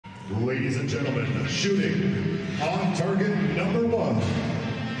Ladies and gentlemen, shooting on target number 1,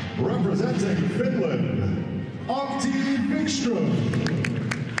 representing Finland, Antti Vikstrom.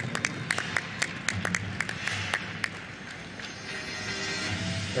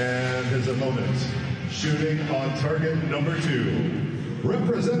 And his opponent, shooting on target number 2,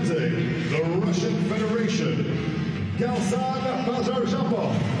 representing the Russian Federation, Galsan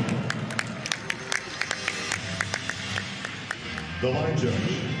Bazarzhapov. The line judge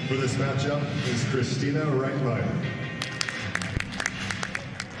for this matchup is Christina Reitmeyer.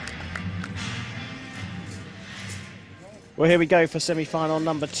 Well, here we go for semi-final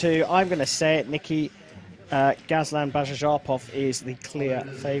number 2. I'm going to say it, Nikki. Galsan Bazarzhapov is the clear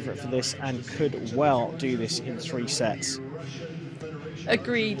favourite for this and could well do this in 3 sets.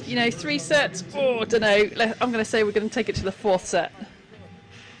 Agreed. You know, 3 sets, oh, I don't know. I'm going to say we're going to take it to the 4th set.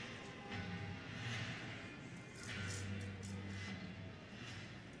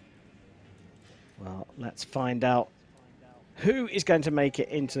 Well, let's find out who is going to make it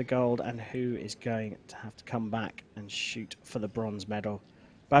into the gold and who is going to have to come back and shoot for the bronze medal.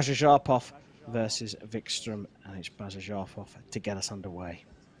 Bazarzhapov versus Vikstrom, and it's Bazarzhapov to get us underway.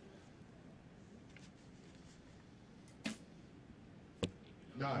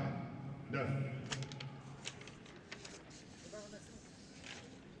 Well,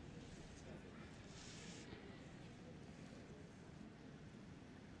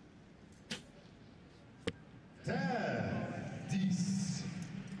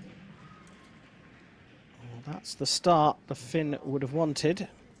 that's the start the Finn would have wanted.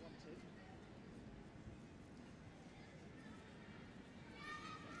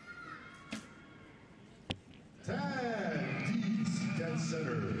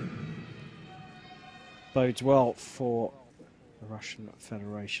 Bodes well for the Russian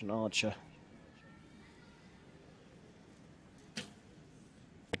Federation archer.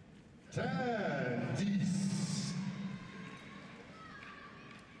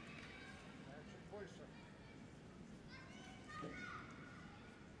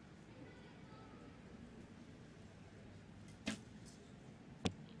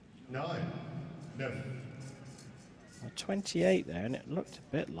 No. 28 there, and it looked a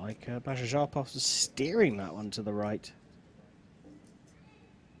bit like Bazarzhapov was steering that one to the right.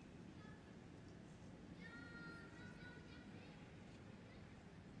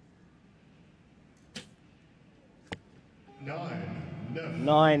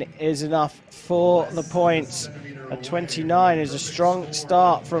 Nine is enough for the points. A 29 is a strong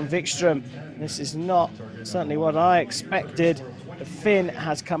start from Vikstrom. This is not certainly what I expected. The Finn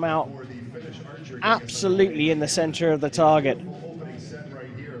has come out absolutely in the center of the target.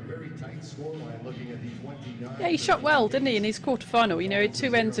 Yeah, he shot well, didn't he, in his quarterfinal? You know,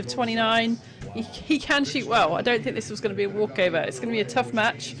 2 ends of 29. He can shoot well. I don't think this was going to be a walkover. It's going to be a tough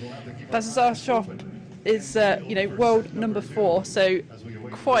match. Bazarzhapov is, you know, world number 4, so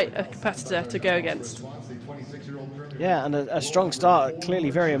quite a competitor to go against. Yeah, and a strong start, clearly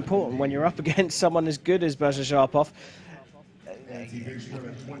very important when you're up against someone as good as Bazarzhapov.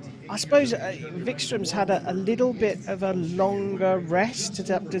 I suppose Vikstrom's had a little bit of a longer rest.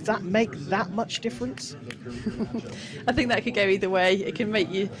 Does that make that much difference? I think that could go either way. It can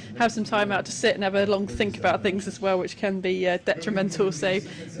make you have some time out to sit and have a long think about things as well, which can be detrimental. So,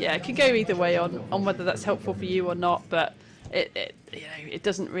 yeah, it can go either way on whether that's helpful for you or not. But it you know, it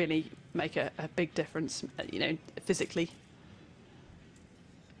doesn't really make a big difference, you know, physically.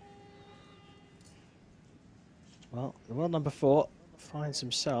 Well, the world number 4 finds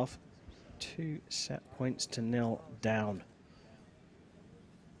himself 2 set points to 0 down.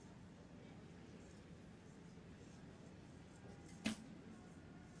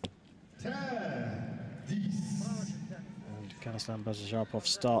 And Galsan Bazarzhapov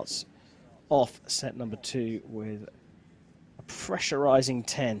starts off set number 2 with a pressurizing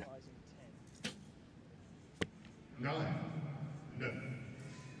 10. 9.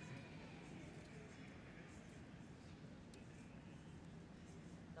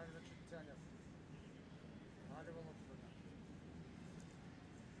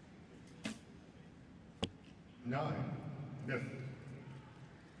 No.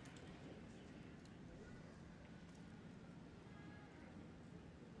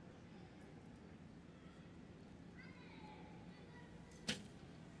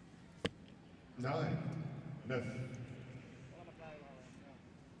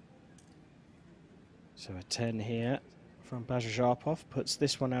 So a 10 here from Bazarzhapov puts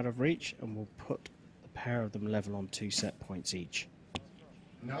this one out of reach and will put the pair of them level on 2 set points each.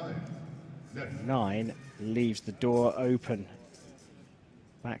 9 leaves the door open.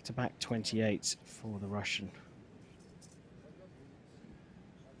 Back-to-back 28s for the Russian.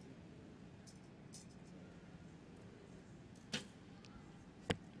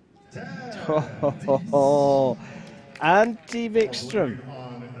 Antti Vikstrom.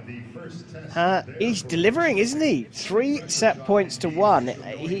 He's delivering, isn't he? 3 set points to 1.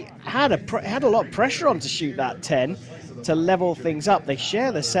 He had a lot of pressure on to shoot that 10 to level things up. They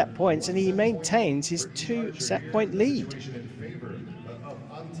share the set points, and he maintains his 2 set point lead.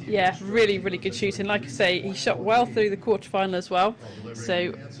 Yeah, really, really good shooting. Like I say, he shot well through the quarterfinal as well.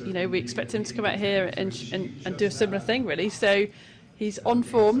 So, you know, we expect him to come out here and do a similar thing, really. So he's on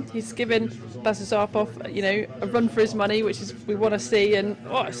form. He's given Bazarzhapov, you know, a run for his money, which is we want to see. And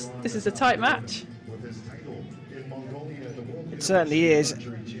this is a tight match. It certainly is.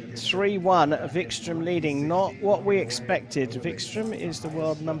 3-1, Vikstrom leading. Not what we expected. Vikstrom is the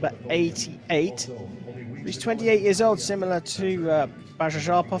world number 88. He's 28 years old, similar to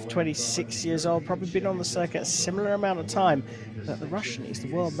Bazarzhapov, 26 years old, probably been on the circuit a similar amount of time. But the Russian is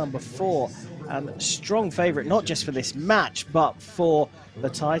the world number 4 and strong favourite, not just for this match, but for the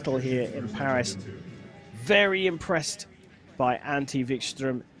title here in Paris. Very impressed by Antti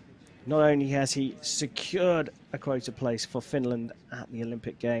Vikstrom. Not only has he secured a quota place for Finland at the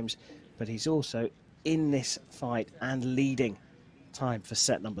Olympic Games, but he's also in this fight and leading. Time for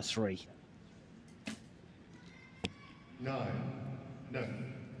set number 3. 9, 9.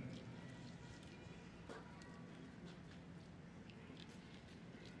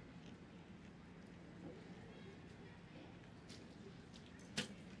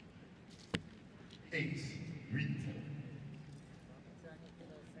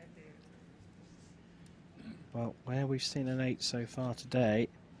 Well, where we've seen an 8 so far today,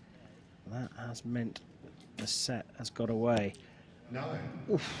 that has meant the set has got away. 9.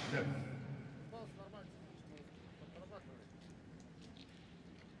 Oof. 9. Well,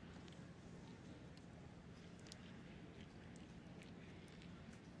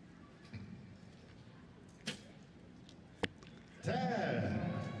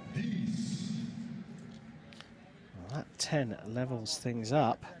 that 10 levels things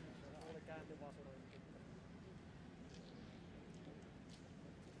up.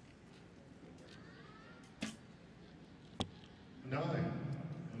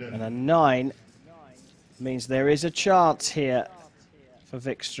 And a 9 means there is a chance here for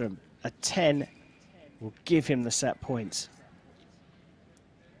Vikstrom. A 10 will give him the set points.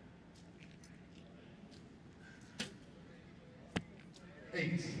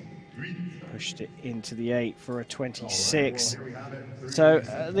 Pushed it into the 8 for a 26. So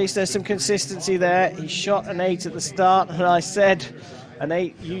at least there's some consistency there. He shot an 8 at the start, and I said an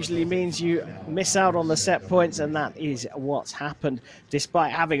 8 usually means you miss out on the set points, and that is what's happened.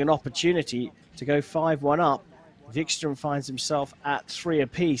 Despite having an opportunity to go 5-1 up, Vikstrom finds himself at 3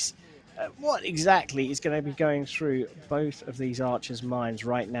 apiece. What exactly is going to be going through both of these archers' minds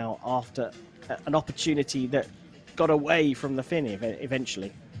right now after an opportunity that got away from the Finn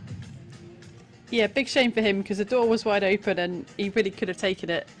eventually? Yeah, big shame for him because the door was wide open and he really could have taken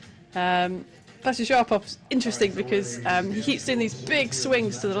it. Bazarzhapov's interesting because he keeps doing these big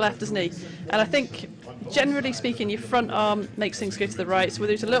swings to the left, doesn't he? And I think, generally speaking, your front arm makes things go to the right. So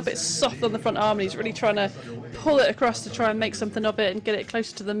whether he's a little bit soft on the front arm and he's really trying to pull it across to try and make something of it and get it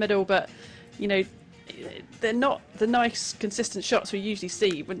closer to the middle, but, you know, they're not the nice, consistent shots we usually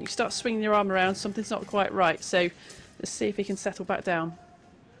see. When you start swinging your arm around, something's not quite right. So let's see if he can settle back down.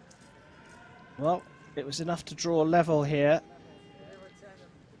 Well, it was enough to draw level here.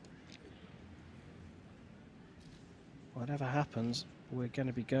 Whatever happens, we're going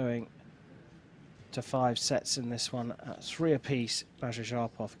to be going to 5 sets in this one. At 3 apiece,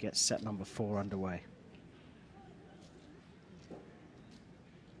 Bazarzhapov gets set number 4 underway.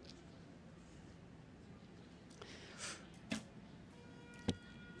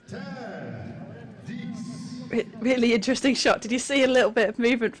 Really interesting shot. Did you see a little bit of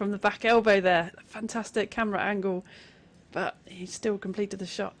movement from the back elbow there? Fantastic camera angle, but he still completed the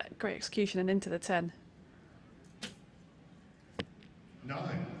shot. Great execution and into the 10. 9.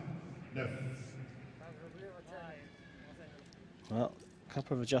 Well, a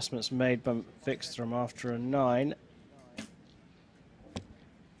couple of adjustments made by Vikstrom after a 9.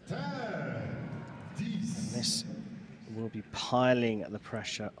 And this will be piling the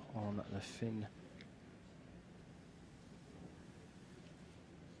pressure on the Finn.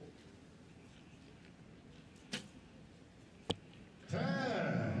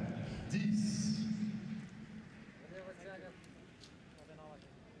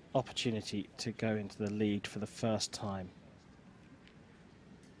 Opportunity to go into the lead for the first time.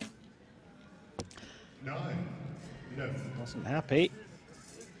 9. No. Wasn't happy.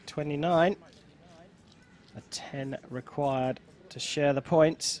 29. A 10 required to share the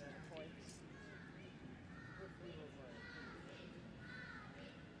points.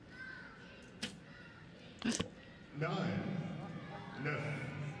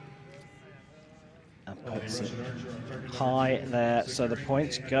 And puts it high there, so the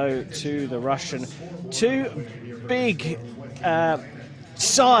points go to the Russian. Two big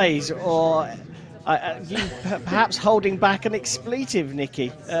sighs, or you perhaps holding back an expletive,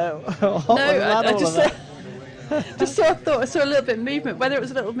 Nikki. Just I thought I saw a little bit of movement, whether it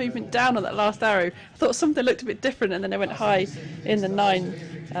was a little movement down on that last arrow. I thought something looked a bit different, and then it went high in the 9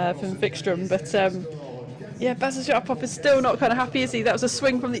 from Vikstrom. But yeah, Bazarzhapov is still not kind of happy, is he? That was a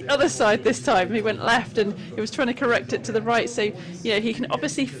swing from the other side this time. He went left and he was trying to correct it to the right. So, you know, he can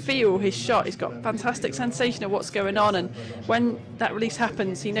obviously feel his shot. He's got fantastic sensation of what's going on. And when that release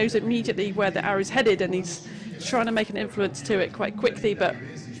happens, he knows immediately where the arrow's headed, and he's trying to make an influence to it quite quickly. But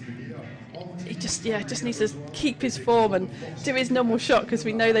he just needs to keep his form and do his normal shot, because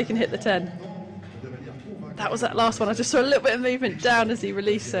we know they can hit the 10. That was that last one. I just saw a little bit of movement down as he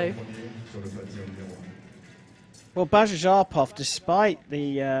released, so... Well, Bazarzhapov, despite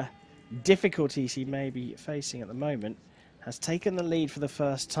the difficulties he may be facing at the moment, has taken the lead for the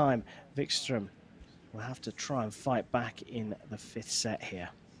first time. Vikstrom will have to try and fight back in the 5th set here.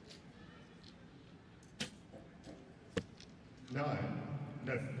 9.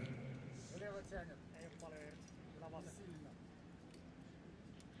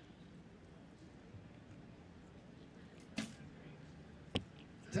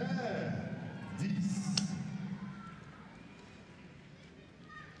 10.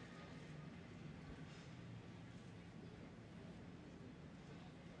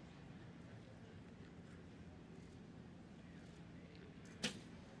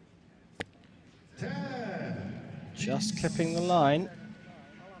 Just clipping the line.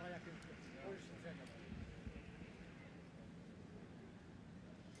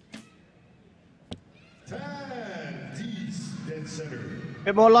 Dead center.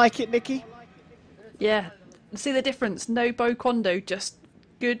 Bit more like it, Nikki? Yeah, see the difference? No bow kondo, just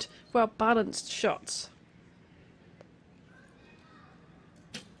good, well-balanced shots.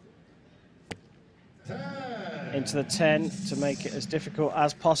 Into the 10 to make it as difficult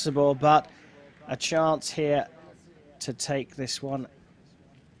as possible, but a chance here to take this one.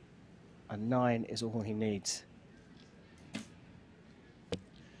 A 9 is all he needs.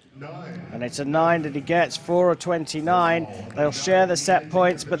 9. And it's a 9 that he gets, 4 of 29. They'll share the set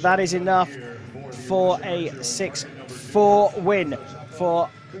points, but that is enough for a 6-4 win for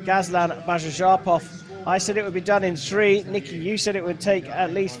Galsan Bazarzhapov. I said it would be done in 3. Nikki, you said it would take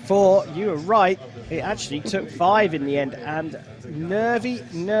at least 4. You were right. It actually took 5 in the end, and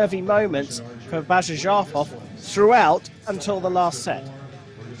nervy moments for Bazarzhapov throughout until the last set.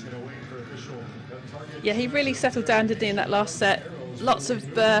 Yeah, he really settled down, didn't he, in that last set? Lots of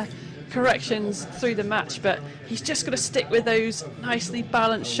corrections through the match, but he's just got to stick with those nicely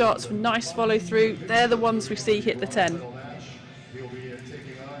balanced shots, nice follow through. They're the ones we see hit the 10. He'll be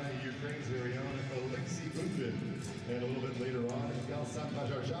taking on Ukraine's very own and a little bit later on, Galsan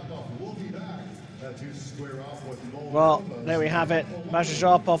Bazarzhapov will be back to square off with Mo. Well, there we have it.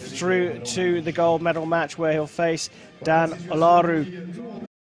 Bazarzhapov through to the gold medal match, where he'll face Dan Olaru.